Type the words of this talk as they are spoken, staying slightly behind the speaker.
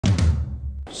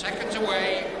Seconds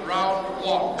away, round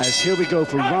one. As here we go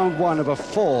for round one of a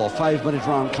 5-minute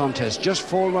round contest. Just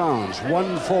 4 rounds,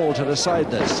 1 fall to decide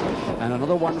this. And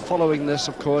another one following this,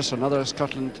 of course, another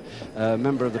Scotland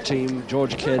member of the team,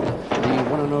 George Kidd, the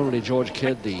one and only George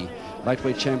Kidd, the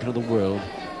lightweight champion of the world,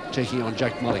 taking on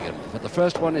Jack Mulligan. But the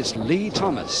first one is Lee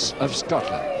Thomas of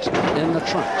Scotland in the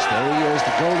trunks. There he is,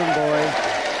 the golden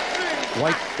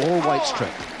boy, all white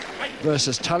strip,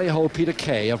 versus tally-ho Peter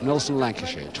Kaye of Nelson,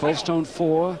 Lancashire. 12 stone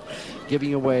 4,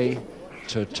 giving away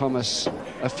to Thomas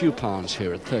a few pounds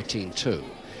here at 13-2.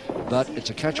 But it's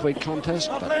a catchweight contest,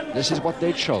 but this is what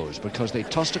they chose, because they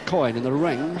tossed a coin in the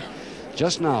ring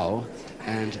just now,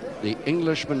 and the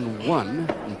Englishman won,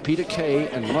 and Peter Kaye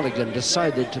and Mulligan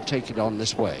decided to take it on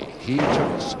this way. He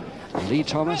took Lee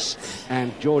Thomas,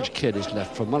 and George Kidd is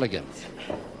left for Mulligan.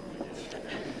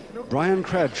 Brian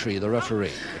Crabtree, the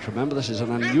referee. But remember, this is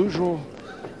an unusual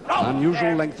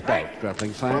length bout,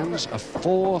 grappling fans. A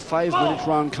 5-minute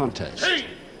round contest.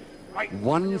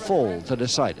 1 fall to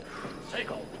decide it.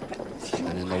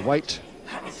 And in the white,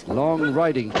 long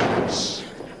riding pants,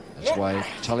 that's why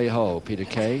tally-ho, Peter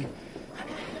Kaye.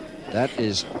 That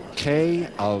is Kaye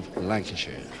of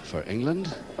Lancashire for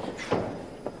England.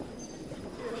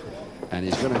 And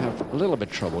he's going to have a little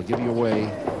bit trouble giving away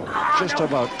just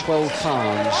about 12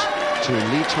 pounds to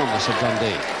Lee Thomas of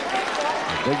Dundee.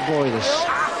 A big boy, this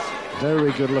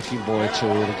very good-looking boy too.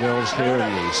 The girls here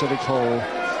in the Civic Hall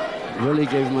really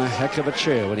gave him a heck of a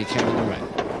cheer when he came in the ring.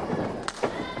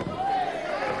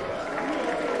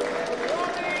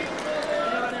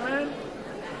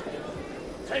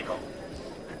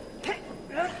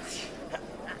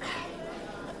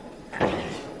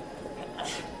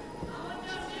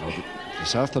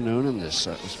 This afternoon in this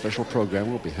special program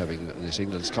we'll be having, in this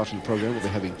England-Scotland program, we'll be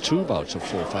having 2 bouts of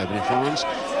 4 5-minute rounds,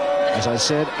 as I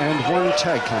said, and 1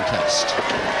 tag contest.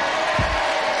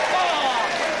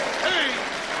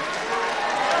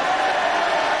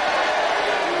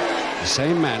 The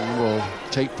same man will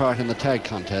take part in the tag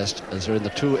contest as are in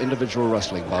the 2 individual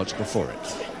wrestling bouts before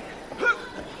it.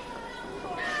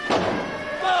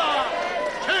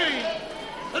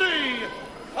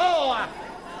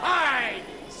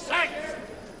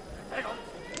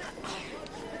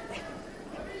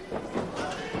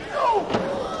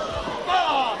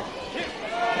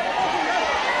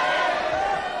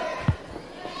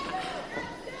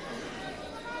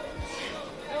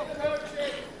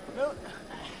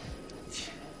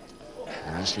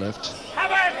 Nice left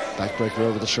backbreaker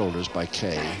over the shoulders by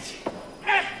Kaye.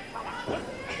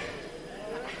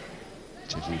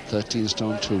 Taking 13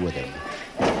 stone 2 with him.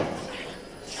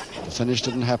 The finish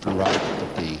didn't happen right,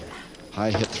 but the high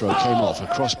hip throw came off. A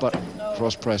cross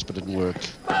press, but didn't work.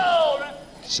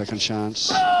 Second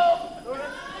chance.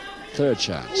 Third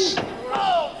chance.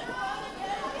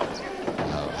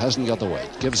 No, hasn't got the weight.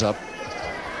 Gives up.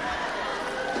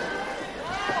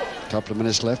 A couple of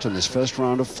minutes left in this first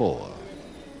round of 4.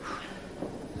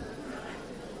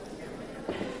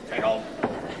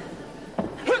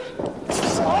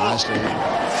 Nicely.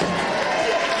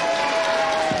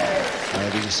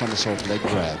 Riding a somersault leg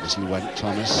grab as he went,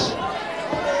 Thomas.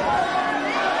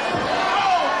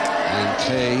 And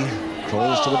Kaye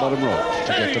crawls to the bottom rope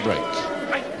to get the break.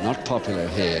 Not popular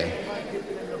here.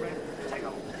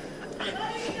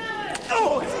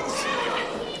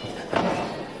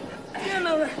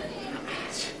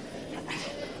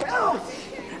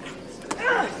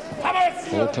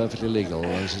 All perfectly legal,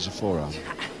 as is a forearm.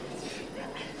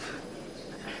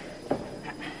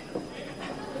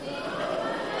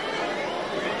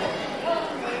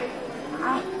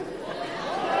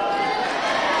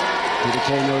 Peter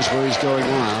Kaye knows where he's going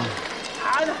now.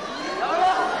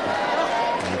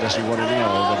 And he doesn't want to know,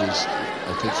 but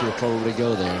I think he'll probably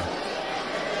go there.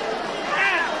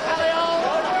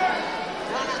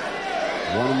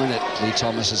 1 minute Lee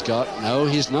Thomas has got. No,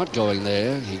 he's not going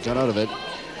there. He got out of it.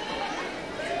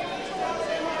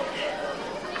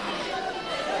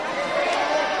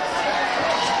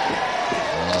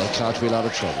 Well, cartwheel out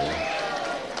of trouble.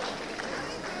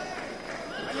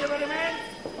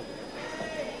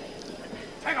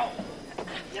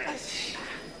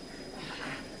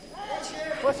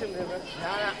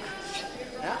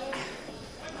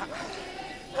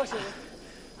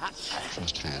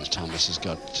 First hands, Thomas has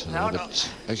got a little bit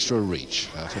extra reach.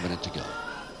 Half a minute to go.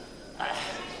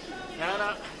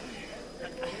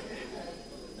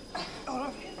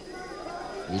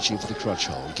 Reaching for the crutch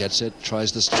hold. Gets it,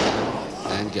 tries the step,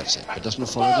 and gets it, but doesn't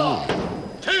follow down.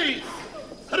 2,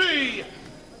 3,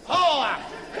 4, 5.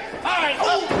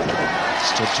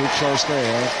 Stood too close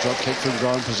there. Drop kick from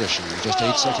ground position. Just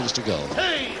 8 seconds to go. 2, 3,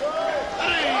 4,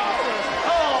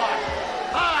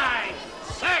 5,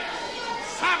 6,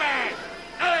 7.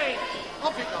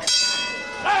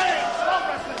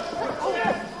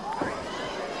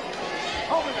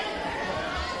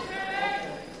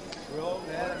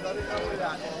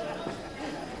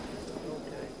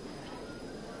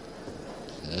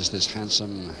 There's this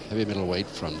handsome heavy middleweight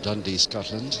from Dundee,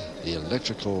 Scotland, the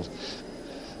electrical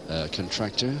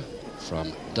contractor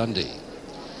from Dundee.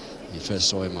 You first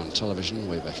saw him on television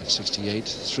way back in '68.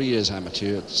 3 years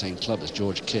amateur at the same club as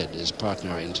George Kidd, his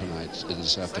partner in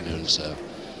this afternoon's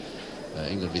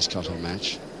England v Scotland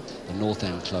match, the North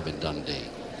End Club in Dundee.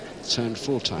 Turned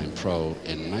full-time pro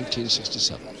in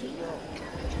 1967.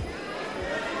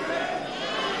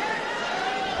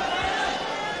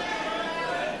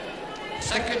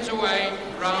 Seconds away,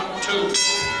 round 2.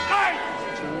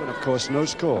 And of course, no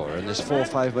score in this 4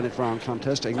 5-minute round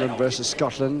contest. England versus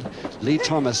Scotland. Lee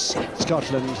Thomas,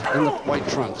 Scotland, in the white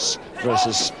trunks,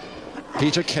 versus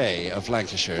Peter Kaye of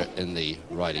Lancashire in the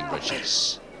riding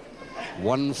breeches.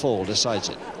 One fall decides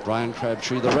it. Brian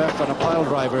Crabtree, the ref, and a pile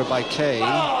driver by Kaye.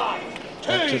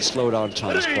 That could slow down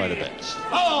Thomas quite a bit.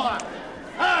 4,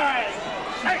 5,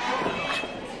 6.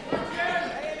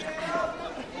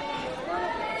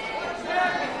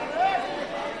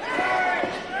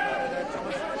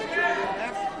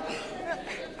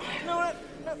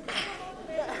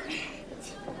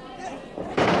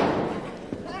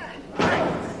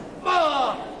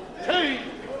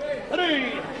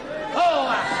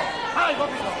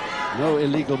 No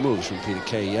illegal moves from Peter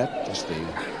Kaye yet. Just the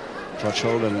clutch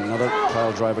hold and another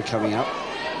pile driver coming up.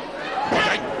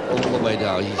 All the way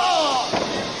down.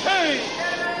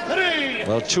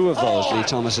 Well, 2 of those Lee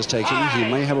Thomas has taken. He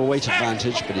may have a weight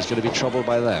advantage, but he's going to be troubled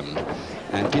by them.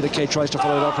 And Peter Kaye tries to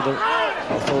follow it up with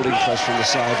a folding press from the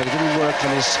side, but it didn't work,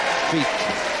 and his feet,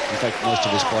 in fact, most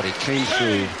of his body came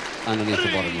through underneath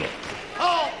the bottom rope.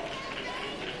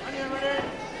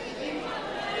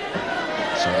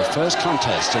 So the first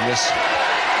contest in this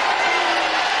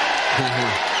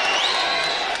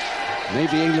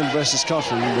maybe England versus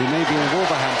Scotland. We may be in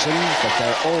Wolverhampton, but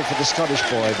they're all for the Scottish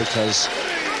boy, because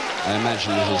I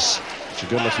imagine he's a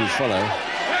good-looking fellow.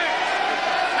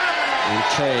 And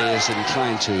Kaye is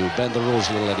inclined to bend the rules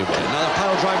a little anyway. Now the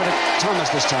pile driver to Thomas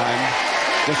this time.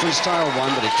 Different style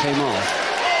one, but it came off.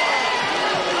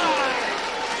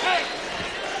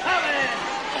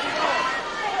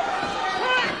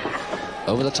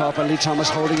 Over the top, and Lee Thomas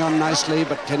holding on nicely,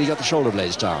 but can he get the shoulder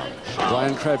blades down?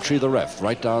 Brian Crabtree, the ref,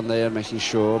 right down there, making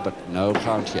sure, but no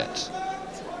count yet.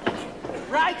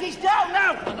 Right, he's down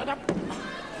now.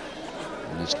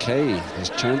 And it's Kaye has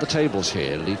turned the tables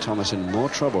here. Lee Thomas in more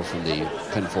trouble from the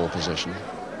pinfall position.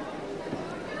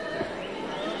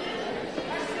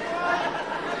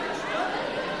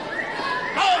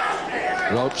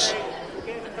 Ropes.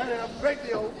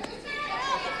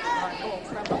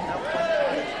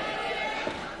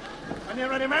 Are you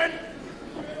ready, men?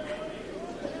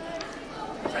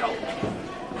 Well,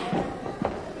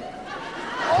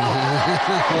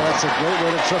 that's a great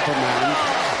way to trip a man.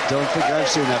 Don't think I've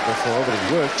seen that before, but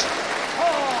it worked.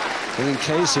 I think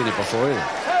Kaye's seen it before either.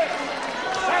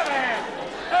 7,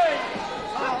 8.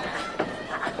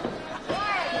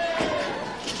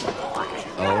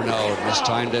 Oh no,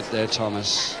 mistimed it there,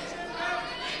 Thomas.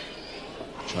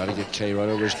 Try to get Kaye right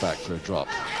over his back for a drop.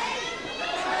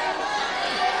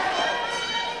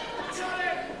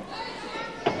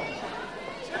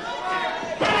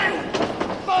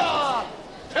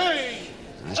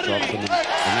 Nice drop from the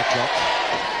neck lock,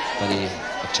 but he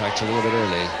attacked a little bit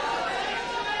early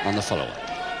on the follow-up.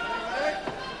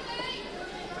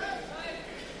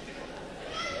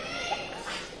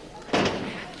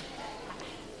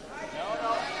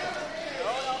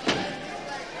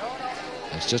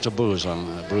 It's just a bruise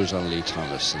on Lee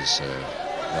Thomas's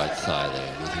right thigh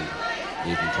there. Nothing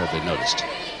you even probably noticed.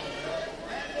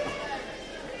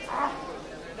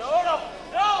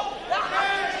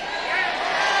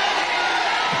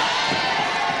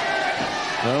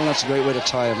 Well, that's a great way to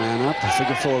tie a man up. A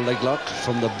figure-4 leg lock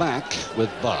from the back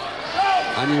with bar.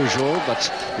 Unusual,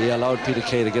 but he allowed Peter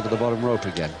Kaye to get to the bottom rope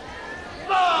again.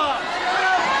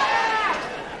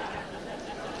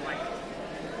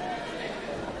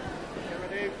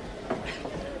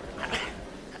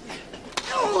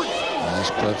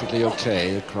 That's perfectly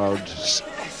okay. The crowd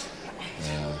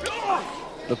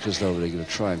looked as though they were going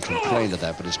to try and complain of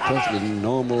that, but it's perfectly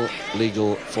normal,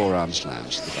 legal forearm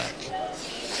slams to the back.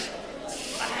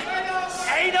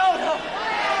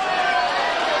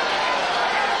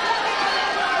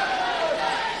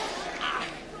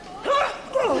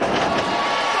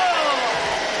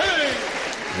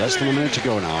 Less than a minute to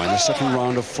go now in the second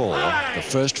round of 4. The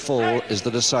first fall is the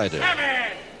decider.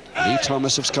 Lee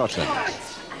Thomas of Scotland.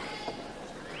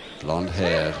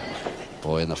 Blonde-haired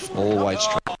boy in the all-white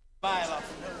stripe.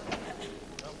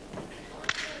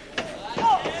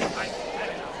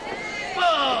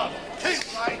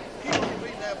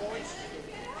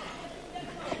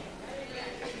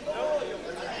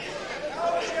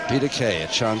 Peter Kaye, a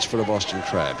chance for a Boston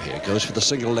Crab here. Goes for the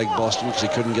single leg Boston because he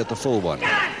couldn't get the full one.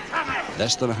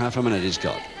 Less than half a minute he's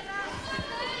got.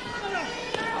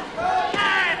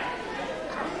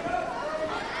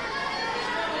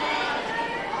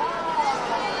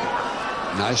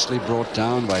 Nicely brought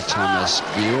down by Thomas.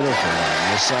 Beautiful.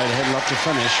 This side headlock to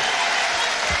finish.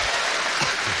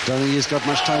 Don't think he's got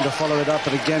much time to follow it up,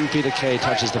 but again Peter Kaye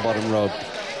touches the bottom rope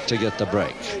to get the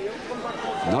break.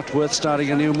 Not worth starting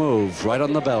a new move. Right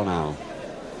on the bell now.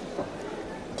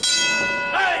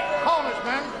 Hey, corners,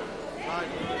 man.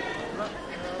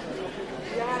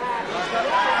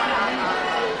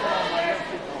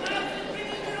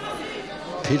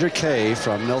 Peter Kaye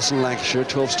from Nelson, Lancashire,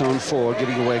 12 stone 4,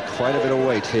 giving away quite a bit of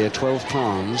weight here, 12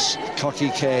 pounds.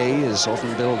 Cocky Kaye is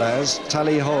often billed as.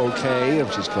 Tally Ho Kaye,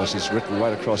 which of course is written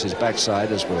right across his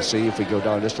backside, as we'll see if we go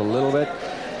down just a little bit.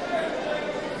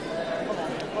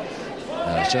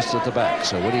 It's just at the back,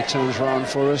 so when he turns around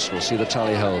for us, we'll see the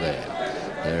Tally Ho there.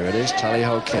 There it is, Tally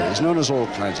Ho Kaye. He's known as all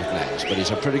kinds of names, but he's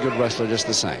a pretty good wrestler just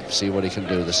the same. See what he can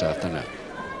do this afternoon.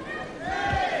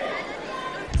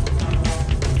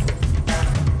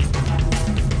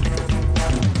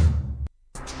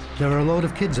 There were a load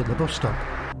of kids at the bus stop,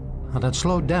 and I'd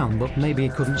slowed down, but maybe he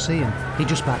couldn't see him. He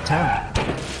just backed out.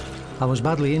 I was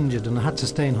badly injured and I had to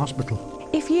stay in hospital.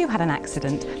 If you had an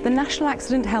accident, the National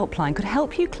Accident Helpline could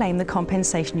help you claim the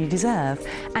compensation you deserve,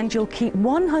 and you'll keep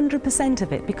 100%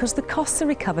 of it because the costs are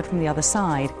recovered from the other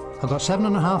side. I got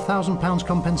 £7,500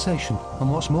 compensation,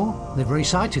 and what's more, they've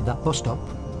recited that bus stop.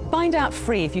 Find out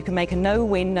free if you can make a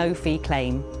no-win, no-fee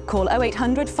claim. Call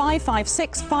 0800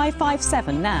 556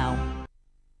 557 now.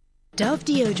 Dove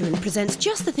deodorant presents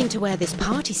just the thing to wear this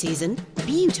party season.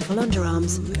 Beautiful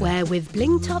underarms. Wear with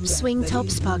bling tops, swing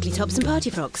tops, sparkly tops and party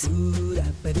frocks.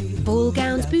 Ball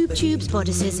gowns, boob tubes,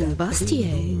 bodices and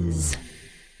bustiers.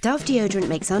 Dove deodorant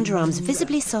makes underarms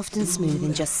visibly soft and smooth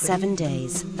in just 7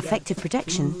 days. Effective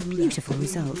protection, beautiful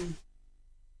result.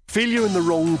 Feel you're in the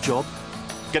wrong job?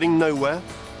 Getting nowhere?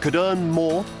 Could earn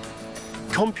more?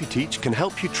 CompuTeach can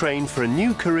help you train for a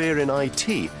new career in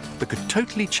IT that could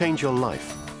totally change your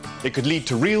life. It could lead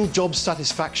to real job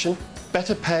satisfaction,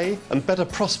 better pay and better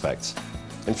prospects.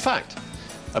 In fact,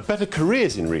 a better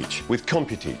career's in reach with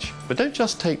CompuTeach. But don't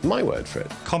just take my word for it.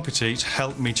 CompuTeach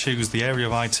helped me choose the area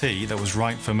of IT that was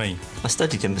right for me. I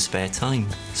studied in my spare time,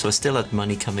 so I still had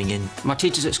money coming in. My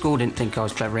teachers at school didn't think I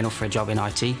was clever enough for a job in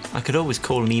IT. I could always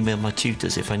call and email my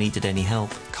tutors if I needed any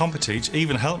help. CompuTeach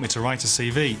even helped me to write a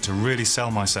CV to really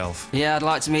sell myself. Yeah, I'd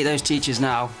like to meet those teachers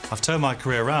now. I've turned my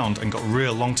career around and got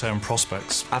real long-term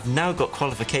prospects. I've now got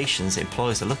qualifications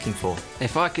employers are looking for.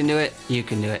 If I can do it, you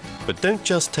can do it. But don't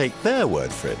just take their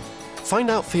word for it. Find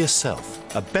out for yourself.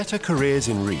 A better career's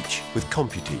in reach with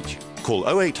CompuTeach. Call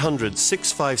 0800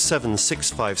 657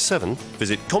 657,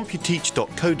 visit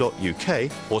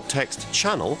computeach.co.uk or text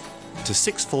CHANNEL to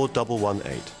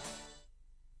 64118.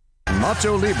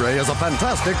 Nacho Libre is a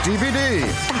fantastic DVD.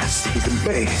 That's the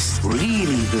best.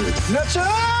 Really good. Nacho!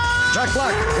 Jack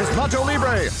Black is Nacho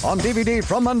Libre on DVD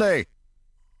from Monday.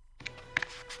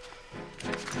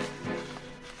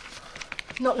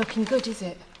 Not looking good, is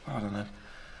it? I don't know.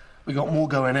 We got more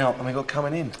going out than we got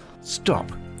coming in.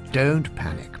 Stop. Don't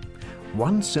panic.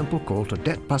 One simple call to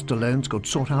Debt Buster Loans could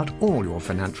sort out all your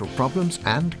financial problems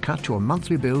and cut your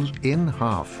monthly bills in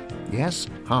half. Yes,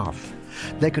 half.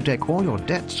 They could take all your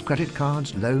debts, credit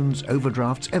cards, loans,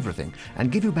 overdrafts, everything,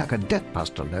 and give you back a Debt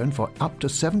Buster loan for up to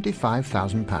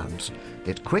 £75,000.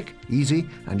 It's quick, easy,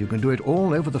 and you can do it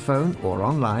all over the phone or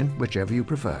online, whichever you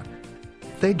prefer.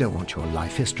 They don't want your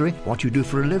life history, what you do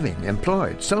for a living,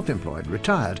 employed, self-employed,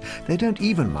 retired. They don't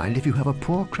even mind if you have a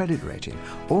poor credit rating.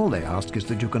 All they ask is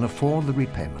that you can afford the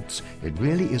repayments. It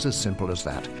really is as simple as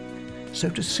that. So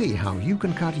to see how you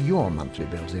can cut your monthly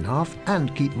bills in half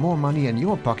and keep more money in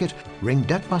your pocket, ring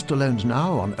Debt Buster Loans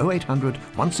now on 0800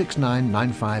 169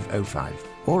 9505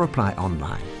 or apply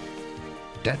online.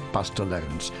 Debt Buster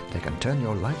Loans. They can turn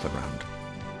your life around.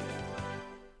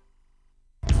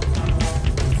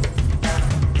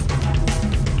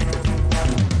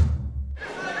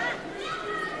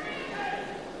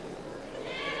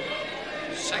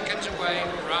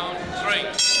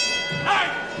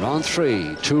 Round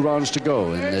 3, 2 rounds to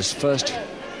go in this first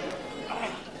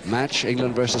match,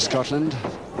 England versus Scotland.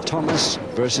 Thomas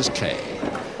versus Kaye.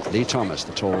 Lee Thomas,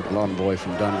 the tall blonde boy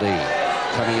from Dundee,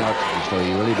 coming out as though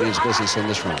he really means business in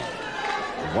this round.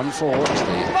 1-4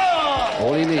 is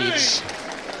all he needs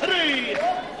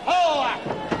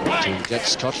to get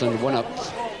Scotland one up.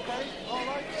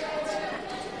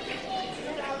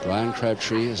 Brian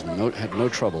Crabtree has had no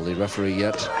trouble, the referee,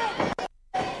 yet.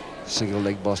 Single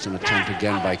leg Boston attempt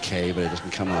again by Kaye, but it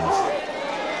doesn't come off.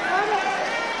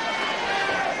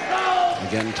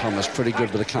 Again, Thomas pretty good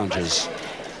with the counters.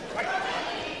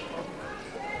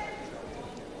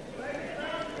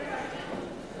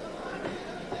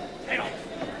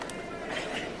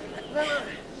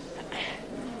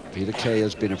 Peter Kaye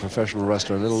has been a professional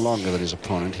wrestler a little longer than his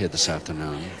opponent here this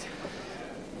afternoon.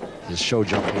 His show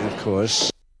jumping, of course.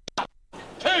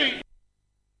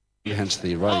 Hence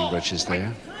the riding breeches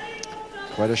there.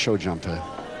 Quite a show jumper.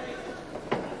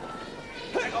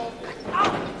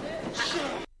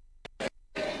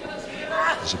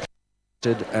 He's a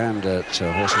and at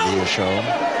Horse of the Year show.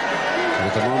 But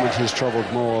at the moment he's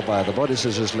troubled more by the body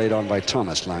scissors laid on by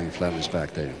Thomas lying flat on his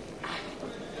back there.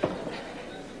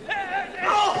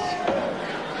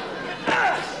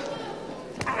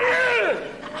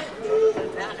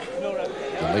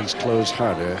 The legs close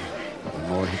harder the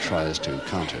more he tries to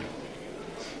counter.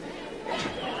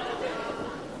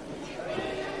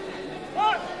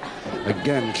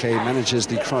 Again, Kaye manages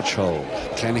the crotch hold.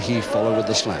 Can he follow with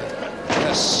the slam?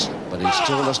 Yes, but he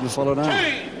still doesn't follow down.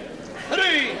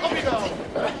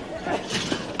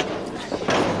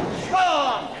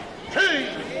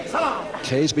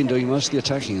 Kaye's been doing most of the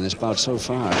attacking in this bout so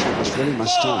far. This really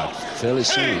must start fairly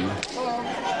soon.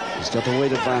 He's got the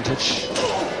weight advantage.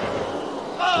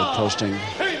 Good posting.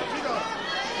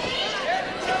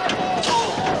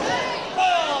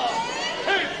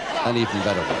 And even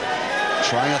better.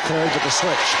 Trying a third with the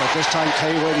switch, but this time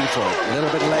Kaye waiting for it. A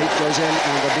little bit late, goes in,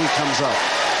 and the knee comes up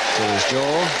to his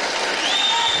jaw.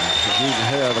 You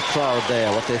can hear the crowd there,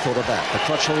 what they thought of that. The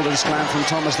crutch hold and slam from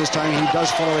Thomas this time. He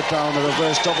does follow it down, the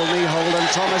reverse double knee hold, and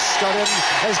Thomas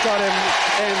has got him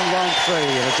in round 3.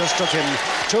 And it just took him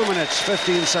 2 minutes,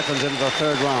 15 seconds into the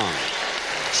third round.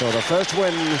 So the first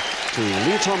win to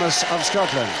Lee Thomas of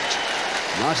Scotland.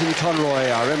 Martin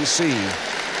Conroy, our MC,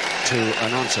 to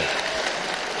announce it.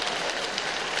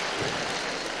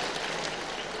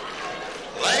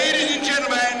 Ladies and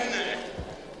gentlemen,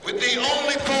 with the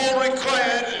only fall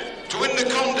required to win the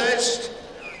contest,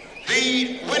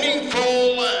 the winning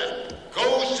fall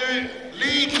goes to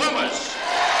Lee Thomas.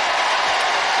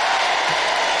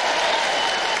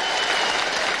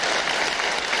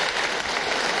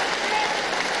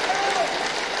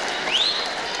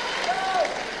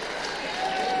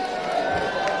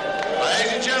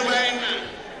 Ladies and gentlemen,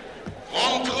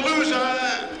 1